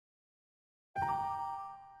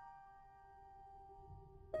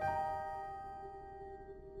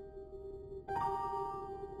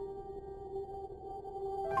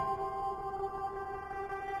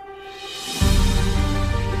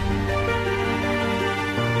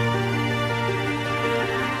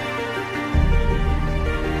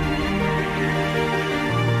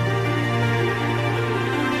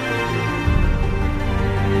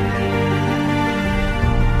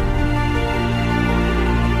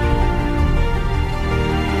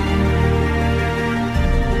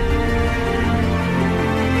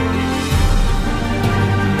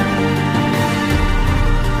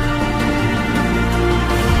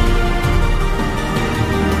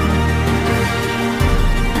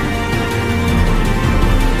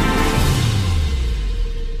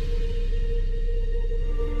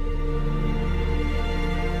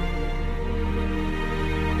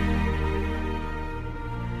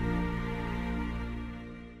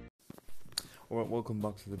Welcome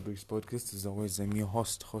back to the Bricks Podcast. As always, I'm your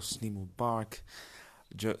host Nemo Bark.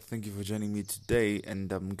 Thank you for joining me today, and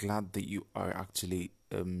I'm glad that you are actually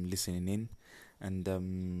listening in.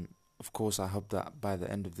 And of course, I hope that by the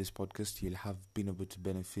end of this podcast, you'll have been able to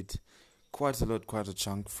benefit quite a lot, quite a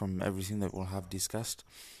chunk from everything that we'll have discussed.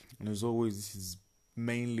 And as always, this is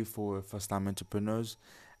mainly for first-time entrepreneurs,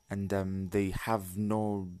 and they have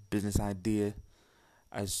no business idea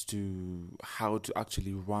as to how to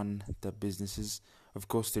actually run their businesses. Of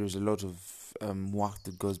course, there is a lot of work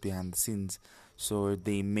that goes behind the scenes, so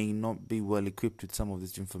they may not be well equipped with some of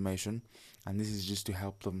this information, and this is just to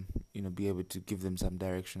help them, be able to give them some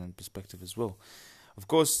direction and perspective as well. Of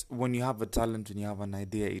course, when you have a talent, when you have an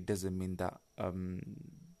idea, it doesn't mean that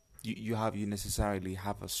you necessarily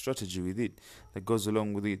have a strategy with it that goes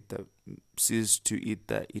along with it, that sees to it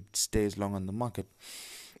that it stays long on the market.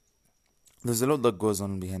 There's a lot that goes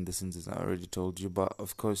on behind the scenes, as I already told you, but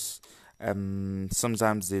of course,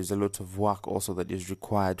 sometimes there's a lot of work also that is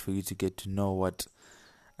required for you to get to know what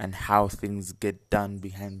and how things get done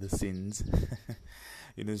behind the scenes.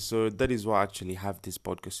 So that is why I actually have this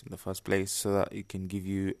podcast in the first place, so that it can give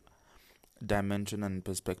you dimension and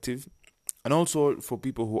perspective, and also for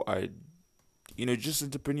people who are, just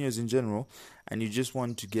entrepreneurs in general, and you just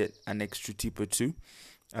want to get an extra tip or two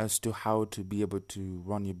as to how to be able to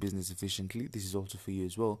run your business efficiently. This is also for you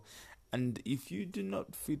as well. And if you do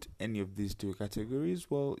not fit any of these two categories,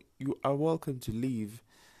 well, you are welcome to leave,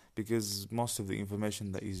 because most of the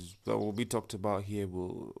information that will be talked about here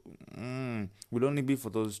will only be for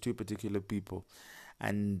those two particular people.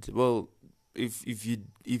 And well, if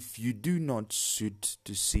you do not suit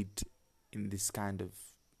to sit in this kind of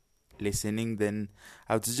listening, then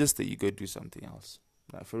I would suggest that you go do something else,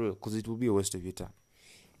 like for real, because it will be a waste of your time.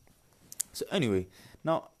 So anyway,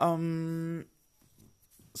 now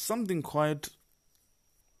something quite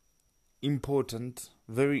important,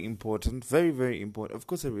 very important, very, very important. Of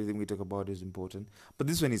course, everything we talk about is important, but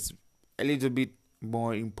this one is a little bit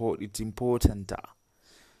more important. It's importanter,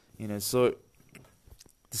 So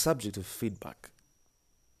the subject of feedback.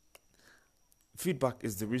 Feedback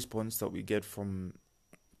is the response that we get from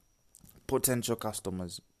potential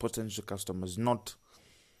customers, not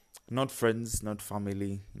friends, not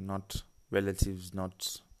family, not relatives,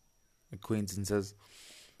 not acquaintances.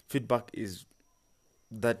 Feedback is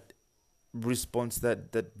that response,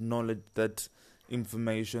 that knowledge, that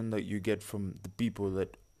information that you get from the people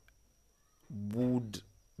that would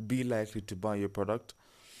be likely to buy your product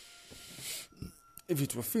if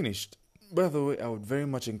it were finished. By the way, I would very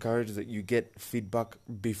much encourage that you get feedback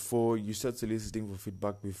before you start soliciting for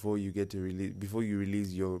feedback, before you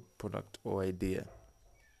release your product or idea.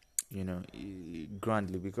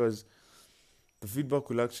 Grandly, because the feedback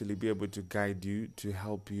will actually be able to guide you, to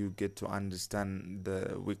help you get to understand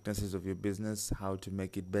the weaknesses of your business, how to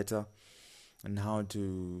make it better, and how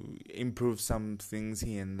to improve some things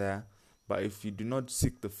here and there. But if you do not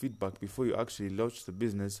seek the feedback before you actually launch the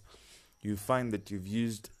business, you find that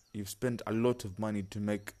you've spent a lot of money to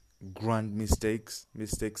make grand mistakes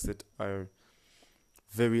that are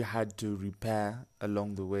very hard to repair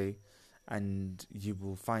along the way, and you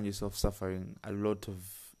will find yourself suffering a lot of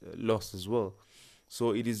loss as well.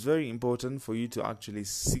 So it is very important for you to actually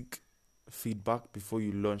seek feedback before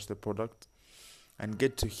you launch the product, and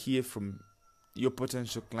get to hear from your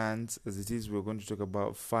potential clients. As it is, we're going to talk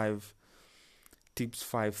about 5 tips,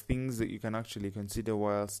 5 things that you can actually consider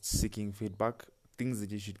whilst seeking feedback, things that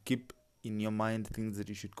you should keep in your mind, things that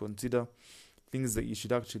you should consider, things that you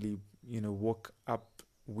should actually, walk up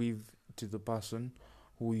with to the person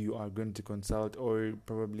who you are going to consult, or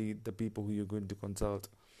probably the people who you're going to consult.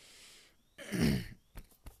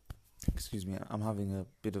 Excuse me, I'm having a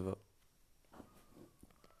bit of a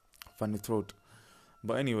funny throat.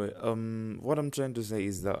 But anyway, what I'm trying to say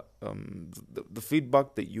is that the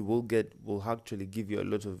feedback that you will get will actually give you a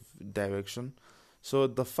lot of direction. So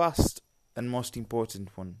the first and most important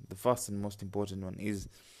one is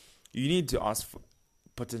you need to ask for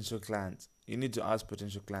potential clients. You need to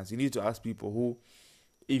ask people who,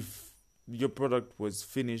 if your product was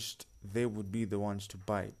finished, they would be the ones to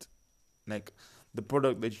buy it. Like the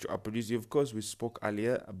product that you are producing. Of course, we spoke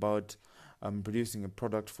earlier about producing a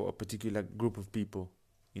product for a particular group of people,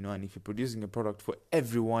 and if you're producing a product for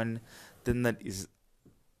everyone, then that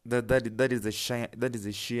is a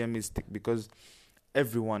sheer mistake, because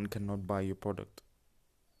everyone cannot buy your product.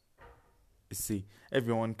 You see,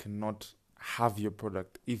 everyone cannot have your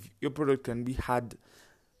product. If your product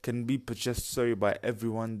can be purchased by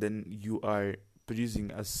everyone, then you are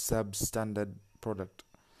producing a substandard product.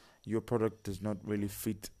 Your product does not really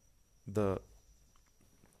fit the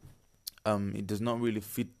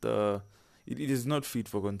it is not fit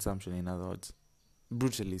for consumption, in other words,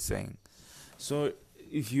 brutally saying. So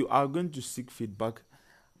if you are going to seek feedback,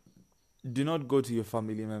 do not go to your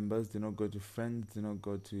family members, do not go to friends, do not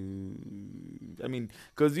go to, I mean,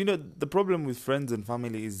 because the problem with friends and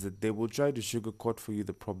family is that they will try to sugarcoat for you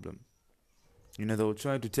the problem. They will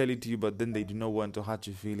try to tell it to you, but then they do not want to hurt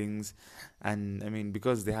your feelings. And I mean,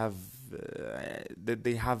 because they have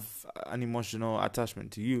an emotional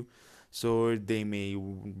attachment to you, so they may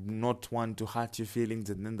not want to hurt your feelings,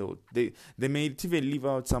 and then they may even leave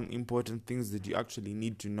out some important things that you actually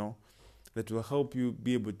need to know, that will help you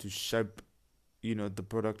be able to shape, the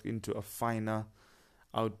product into a finer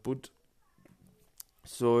output.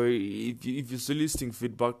 So if you're soliciting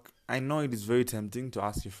feedback, I know it is very tempting to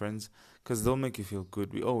ask your friends because they'll make you feel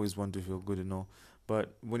good. We always want to feel good and all.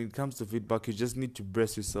 But when it comes to feedback, you just need to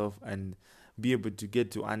brace yourself and be able to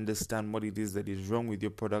get to understand what it is that is wrong with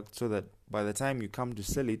your product, so that by the time you come to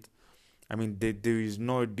sell it, I mean, there is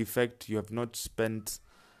no defect. You have not spent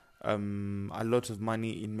a lot of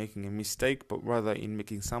money in making a mistake, but rather in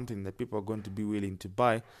making something that people are going to be willing to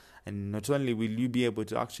buy. And not only will you be able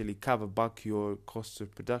to actually cover back your costs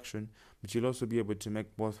of production, but you'll also be able to make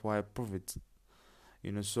worthwhile profits.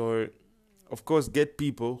 So of course, get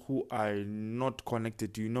people who are not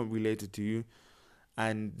connected to you, not related to you.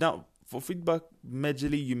 And now for feedback,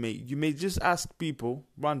 majorly you may just ask people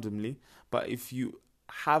randomly, but if you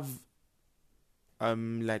have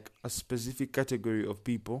like a specific category of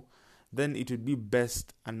people, then it would be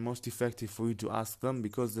best and most effective for you to ask them,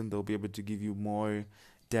 because then they'll be able to give you more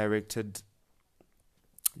directed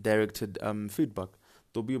feedback.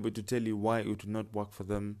 They'll be able to tell you why it would not work for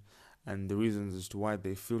them, and the reasons as to why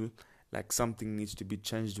they feel like something needs to be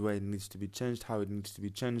changed, where it needs to be changed, how it needs to be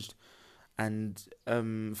changed. And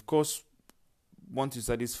of course, once you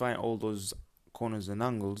satisfy all those corners and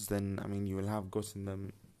angles, then I mean, you will have gotten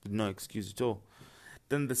them with no excuse at all.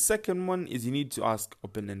 Then the second one is you need to ask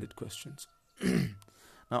open-ended questions.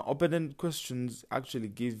 Now, open-ended questions actually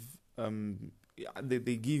give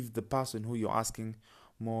they give the person who you're asking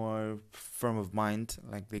more firm of mind,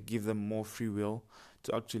 like they give them more free will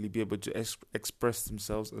to actually be able to express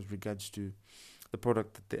themselves as regards to the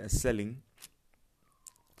product that they are selling,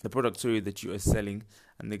 that you are selling,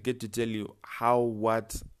 and they get to tell you how,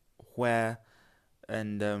 what, where,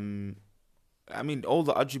 and I mean, all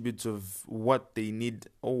the attributes of what they need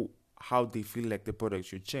or how they feel like the product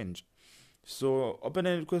should change. So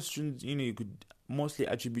open-ended questions, you could mostly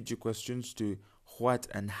attribute your questions to what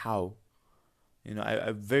and how.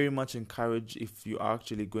 I very much encourage, if you are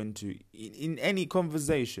actually going to, in any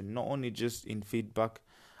conversation, not only just in feedback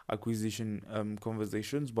acquisition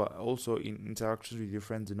conversations, but also in interactions with your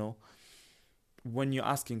friends and all, when you're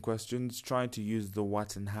asking questions, try to use the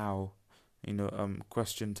what and how,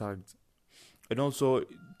 question tags. And also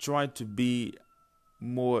try to be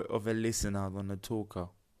more of a listener than a talker.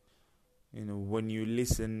 When you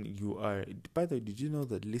listen, you are... By the way, did you know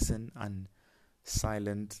that listen and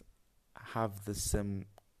silent have the same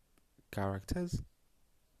characters?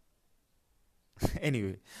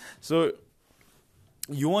 Anyway, so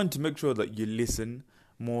you want to make sure that you listen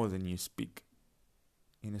more than you speak.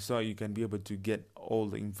 So you can be able to get all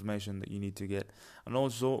the information that you need to get. And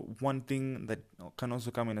also, one thing that can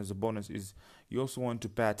also come in as a bonus is you also want to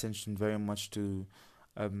pay attention very much to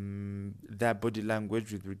their body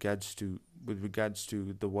language with regards to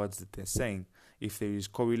the words that they're saying, if there is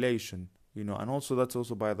correlation, and also that's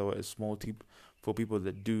also, by the way, a small tip for people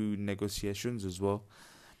that do negotiations as well.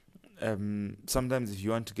 Sometimes if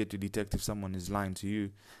you want to get to detect if someone is lying to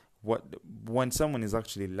you, when someone is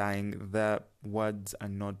actually lying, their words are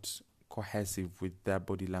not cohesive with their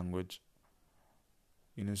body language.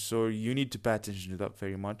 So you need to pay attention to that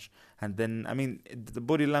very much. And then, I mean, the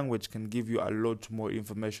body language can give you a lot more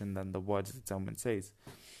information than the words that someone says.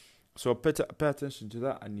 So pay attention to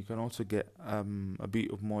that, and you can also get a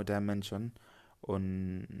bit of more dimension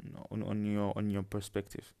on your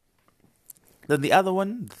perspective. Then the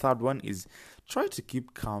third one is try to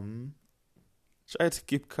keep calm. Try to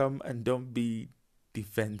keep calm and don't be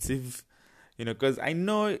defensive. Because I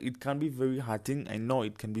know it can be very hurting. I know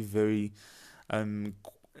it can be very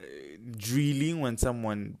drilling when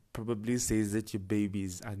someone probably says that your baby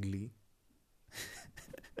is ugly.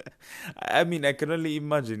 I mean, I can only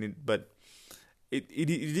imagine it, but it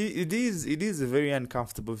is a very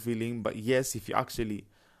uncomfortable feeling. But yes, if you actually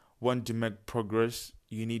want to make progress,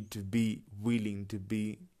 you need to be willing to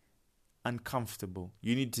be uncomfortable.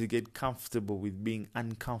 You need to get comfortable with being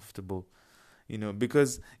uncomfortable.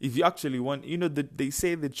 Because if you actually want, they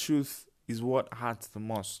say the truth is what hurts the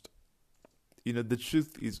most. The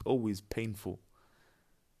truth is always painful.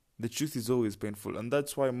 The truth is always painful, and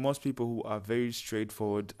that's why most people who are very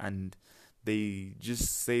straightforward and they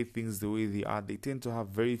just say things the way they are, they tend to have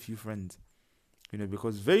very few friends.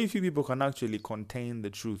 Because very few people can actually contain the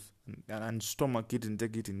truth and stomach it and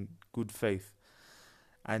take it in good faith.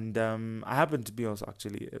 And I happen to be also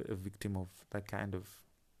actually a victim of that kind of,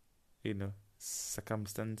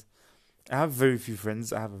 circumstance. I have very few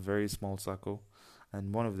friends. I have a very small circle.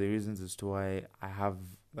 And one of the reasons as to why I have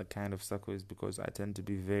that kind of circle is because I tend to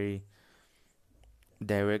be very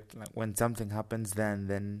direct. Like when something happens,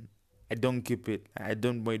 then I don't keep it. I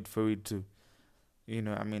don't wait for it to,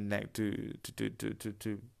 like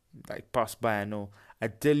to like pass by. I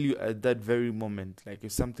tell you at that very moment. Like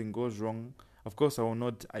if something goes wrong, of course I will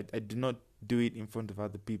not. I do not do it in front of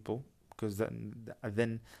other people, because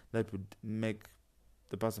then that would make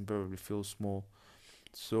the person probably feel small.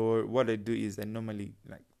 So what I do is I normally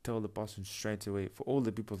like tell the person straight away. For all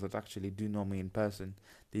the people that actually do know me in person,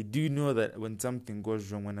 they do know that when something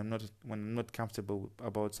goes wrong, when I'm not comfortable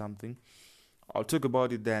about something, I'll talk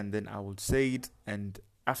about it there, and then I will say it, and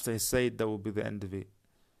after I say it, that will be the end of it.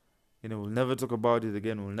 We'll never talk about it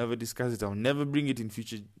again. We'll never discuss it. I'll never bring it in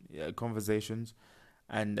future conversations.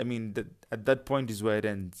 And I mean, at that point is where it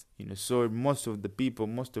ends. So most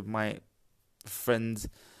of my friends,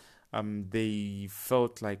 they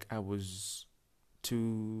felt like I was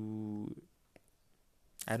too,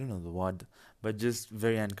 I don't know the word, but just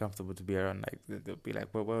very uncomfortable to be around. Like they'll be like,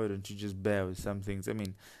 well, why don't you just bear with some things? I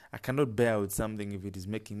mean, I cannot bear with something if it is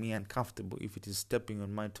making me uncomfortable, if it is stepping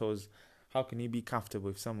on my toes. How can you be comfortable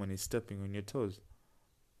if someone is stepping on your toes?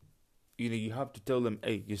 You have to tell them,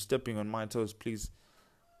 hey, you're stepping on my toes, please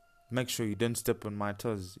make sure you don't step on my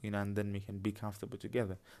toes, and then we can be comfortable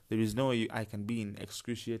together. There is no way I can be in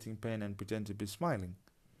excruciating pain and pretend to be smiling.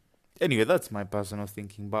 Anyway, that's my personal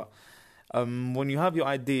thinking. But when you have your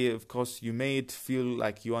idea, of course, you may feel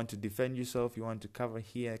like you want to defend yourself, you want to cover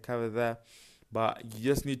here, cover there, but you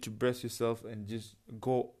just need to brace yourself and just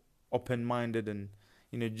go open-minded and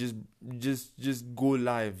just go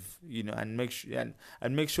live, and make sure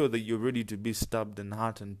and make sure that you're ready to be stabbed and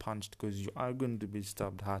heart and punched, because you are going to be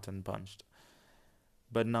stabbed, heart and punched.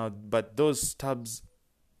 But those stabs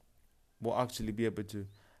will actually be able to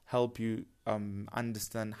help you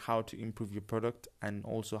understand how to improve your product, and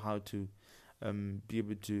also how to be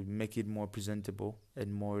able to make it more presentable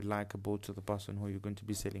and more likable to the person who you're going to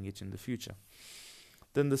be selling it in the future.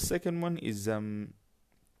 Then the second one is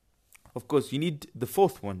of course, the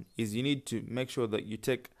fourth one is you need to make sure that you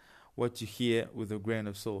take what you hear with a grain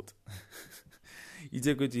of salt. You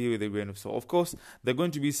take what you hear with a grain of salt. Of course, there are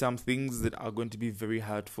going to be some things that are going to be very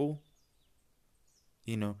hurtful.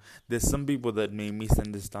 There's some people that may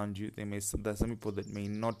misunderstand you. There's some people that may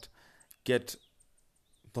not get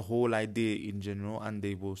the whole idea in general, and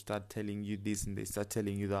they will start telling you this and they start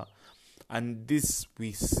telling you that. And this,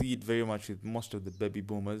 we see it very much with most of the baby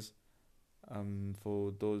boomers.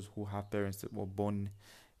 For those who have parents that were born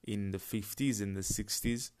in the 50s and the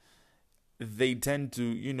 60s, they tend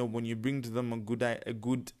to, when you bring to them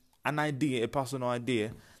an idea, a personal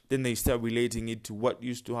idea, then they start relating it to what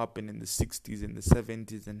used to happen in the 60s and the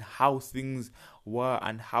 70s and how things were,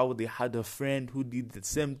 and how they had a friend who did the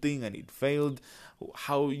same thing and it failed.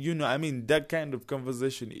 How, that kind of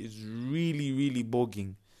conversation is really, really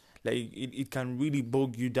bogging. Like, it can really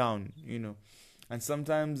bog you down, And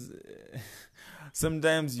sometimes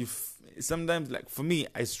like for me,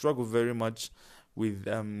 I struggle very much with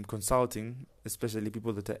consulting, especially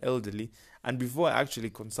people that are elderly. And before I actually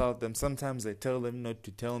consult them, sometimes I tell them not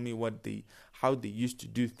to tell me how they used to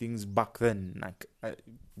do things back then, like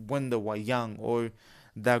when they were young, or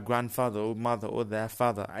their grandfather or mother or their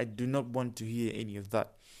father. I do not want to hear any of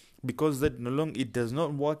that, because it does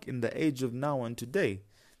not work in the age of now and today.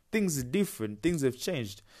 Things are different. Things have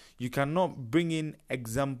changed. You cannot bring in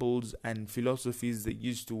examples and philosophies that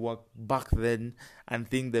used to work back then and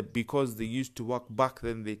think that because they used to work back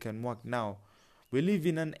then, they can work now. We live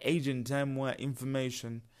in an age and time where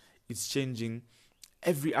information is changing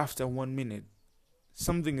every after 1 minute.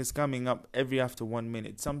 Something is coming up every after 1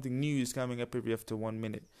 minute. Something new is coming up every after 1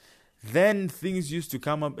 minute. Then things used to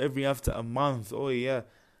come up every after a month. Oh yeah,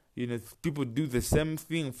 people do the same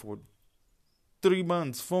thing for 3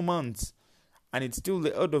 months, 4 months, and it's still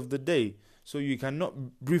the order of the day. So you cannot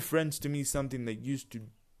reference to me something that used to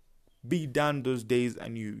be done those days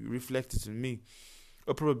and you reflect it on me.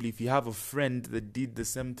 Or probably if you have a friend that did the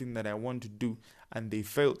same thing that I want to do and they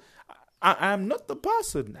failed, I'm not the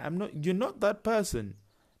person. You're not that person.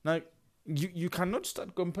 Now, you cannot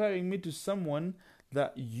start comparing me to someone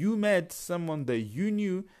that you met, someone that you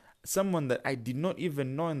knew, someone that I did not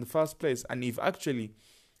even know in the first place. And if actually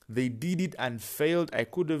They did it and failed. I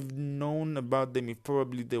could have known about them if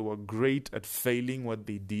probably they were great at failing what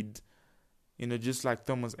they did. Just like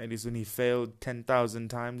Thomas Edison, he failed 10,000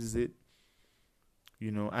 times, is it?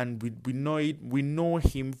 And we know it. We know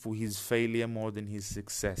him for his failure more than his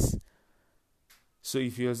success. So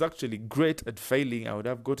if he was actually great at failing, I would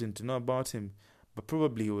have gotten to know about him. But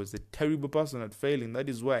probably he was a terrible person at failing. That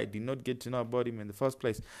is why I did not get to know about him in the first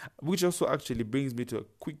place. Which also actually brings me to a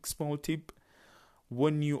quick small tip.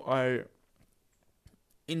 When you are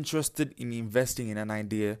interested in investing in an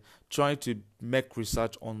idea, try to make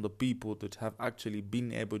research on the people that have actually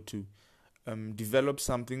been able to develop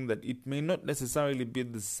something that it may not necessarily be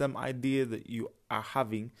the same idea that you are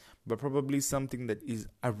having, but probably something that is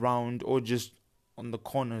around or just on the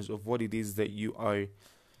corners of what it is that you are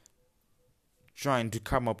trying to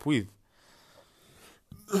come up with.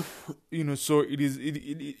 So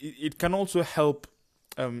it can also help.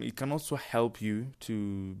 It can also help you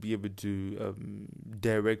to be able to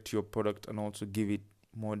direct your product and also give it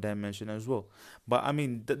more dimension as well. But I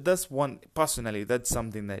mean, that's one, personally, that's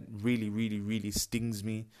something that really, really, really stings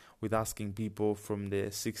me with asking people from the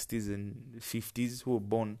 60s and 50s who were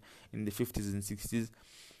born in the 50s and 60s.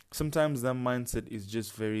 Sometimes that mindset is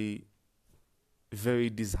just very, very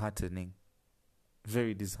disheartening.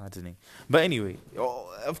 Very disheartening. But anyway,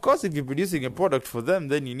 of course, if you're producing a product for them,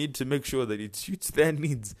 then you need to make sure that it suits their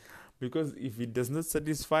needs. Because if it does not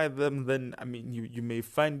satisfy them, then, I mean, you may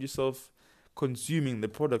find yourself consuming the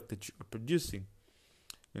product that you are producing.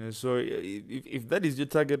 So if that is your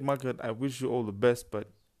target market, I wish you all the best,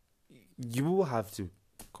 but you will have to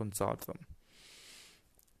consult them.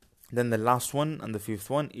 Then the last one and the fifth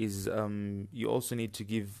one is you also need to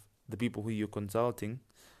give the people who you're consulting,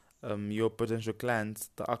 your potential clients,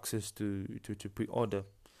 the access to pre-order.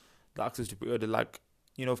 The access to pre-order, like,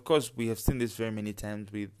 of course, we have seen this very many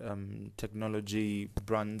times with technology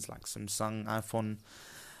brands like Samsung, iPhone,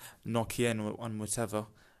 Nokia, and whatever.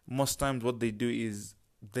 Most times what they do is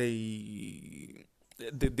they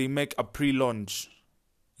make a pre-launch,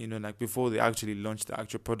 like before they actually launch the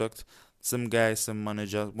actual product. Some guy, some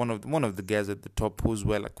manager, one of the guys at the top who's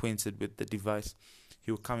well acquainted with the device,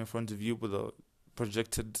 he will come in front of you with a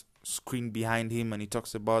projected screen behind him, and he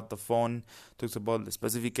talks about the phone, talks about the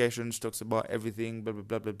specifications, talks about everything, blah blah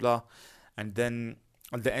blah blah blah, and then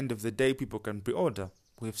at the end of the day, people can pre-order.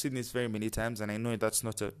 We have seen this very many times, and I know that's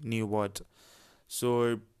not a new word.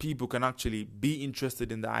 So people can actually be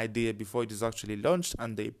interested in the idea before it is actually launched,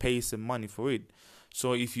 and they pay some money for it.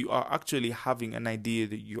 So if you are actually having an idea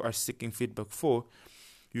that you are seeking feedback for,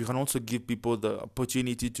 you can also give people the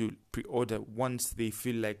opportunity to pre-order once they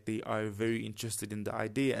feel like they are very interested in the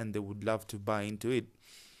idea and they would love to buy into it.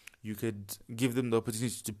 You could give them the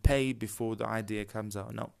opportunity to pay before the idea comes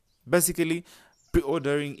out. Now, basically,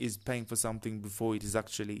 pre-ordering is paying for something before it is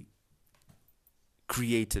actually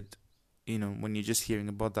created. When you're just hearing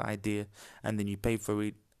about the idea and then you pay for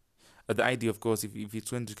it. The idea, of course, if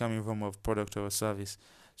it's going to come in from a product or a service,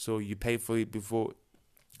 so you pay for it before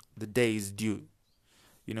the day is due.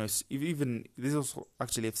 Even this also,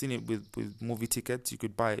 actually, I've seen it with movie tickets. You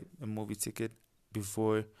could buy a movie ticket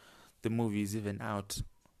before the movie is even out.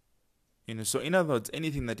 So in other words,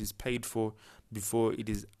 anything that is paid for before it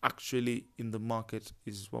is actually in the market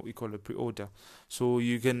is what we call a pre-order. So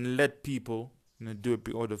you can let people, do a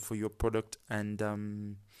pre-order for your product,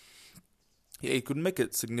 and it could make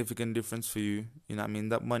a significant difference for you.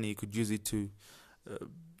 That money you could use it to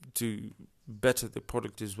better the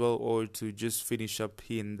product as well, or to just finish up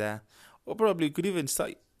here and there, or probably you could even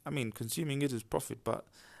start consuming it as profit. But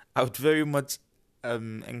I would very much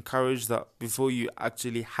encourage that before you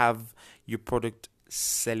actually have your product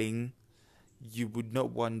selling, you would not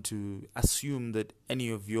want to assume that any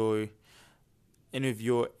of your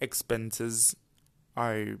expenses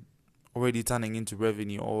are already turning into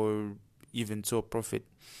revenue or even so profit.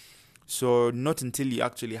 So not until you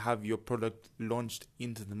actually have your product launched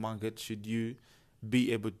into the market should you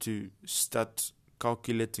be able to start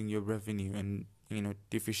calculating your revenue and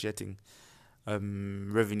differentiating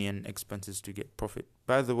revenue and expenses to get profit.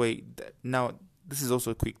 By the way, now this is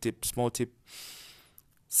also a quick tip, small tip.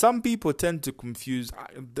 Some people tend to confuse.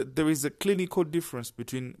 There is a clinical difference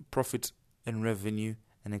between profit and revenue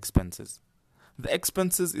and expenses. The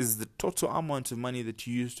expenses is the total amount of money that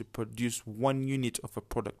you use to produce 1 unit of a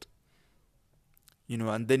product.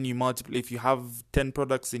 And then you multiply. If you have 10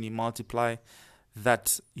 products, then you multiply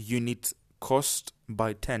that unit cost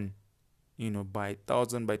by 10. By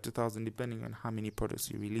 1,000, by 2,000, depending on how many products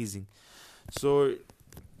you're releasing. So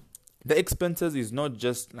the expenses is not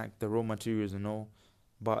just like the raw materials and all,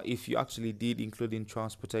 but if you actually did including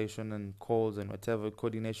transportation and calls and whatever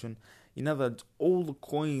coordination, In other words, all the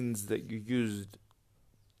coins that you used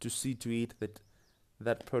to see to it that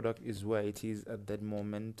that product is where it is at that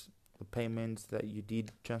moment, the payments that you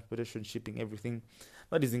did, transportation, shipping, everything,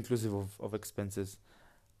 that is inclusive of expenses.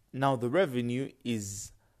 Now, the revenue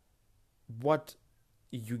is what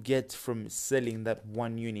you get from selling that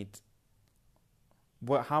one unit.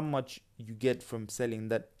 How much you get from selling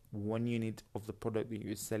that one unit of the product that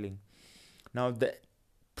you're selling. Now, the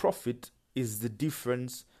profit is the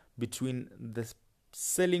difference between the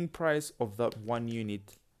selling price of that one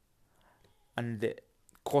unit and the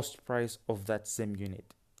cost price of that same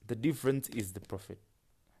unit. The difference is the profit.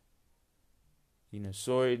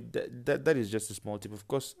 So that is just a small tip. Of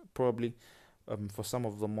course, probably for some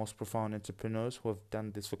of the most profound entrepreneurs who have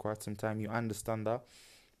done this for quite some time, you understand that.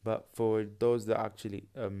 But for those that actually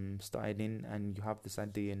started in and you have this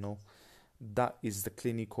idea, that is the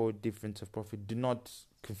clinical difference of profit. Do not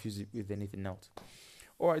confuse it with anything else.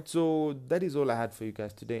 Alright, so that is all I had for you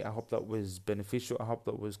guys today. I hope that was beneficial. I hope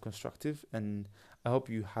that was constructive. And I hope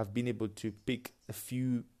you have been able to pick a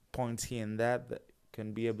few points here and there that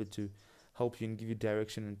can be able to help you and give you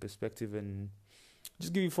direction and perspective and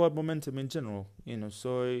just give you forward momentum in general.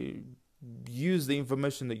 So use the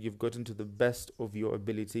information that you've gotten to the best of your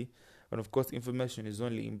ability. And of course, information is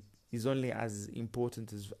only as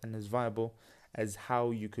important and as viable as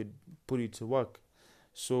how you could put it to work.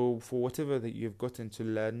 So for whatever that you've gotten to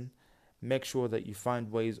learn, make sure that you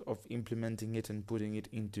find ways of implementing it and putting it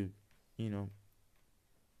into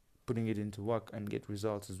work and get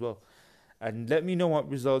results as well. And let me know what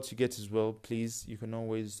results you get as well, please. You can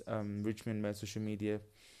always reach me on my social media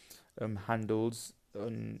handles.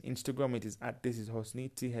 On Instagram, it is at This Is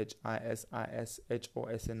Hosni,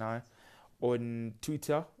 THISISHOSNI. On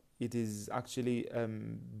Twitter, it is actually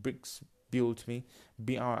Bricks Built Me,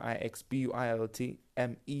 BRIXBUILTME.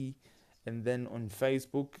 And then on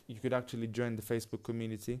Facebook, you could actually join the Facebook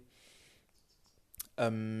community.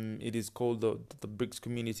 It is called the Bricks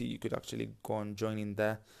Community. You could actually go and join in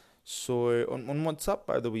there. So on WhatsApp,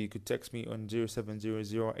 by the way, you could text me on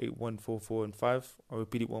 0700814415. I'll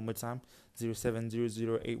repeat it one more time,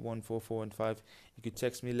 0700814415. You could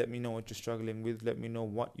text me, let me know what you're struggling with, let me know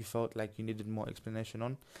what you felt like you needed more explanation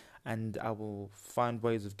on, and I will find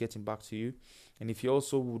ways of getting back to you. And if you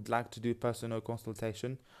also would like to do a personal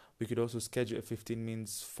consultation, we could also schedule a 15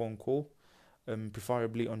 minutes phone call,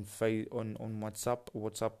 preferably on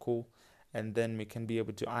WhatsApp call. And then we can be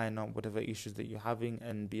able to iron out whatever issues that you're having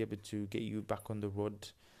and be able to get you back on the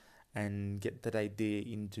road and get that idea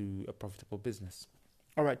into a profitable business.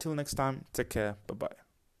 All right, till next time, take care. Bye-bye.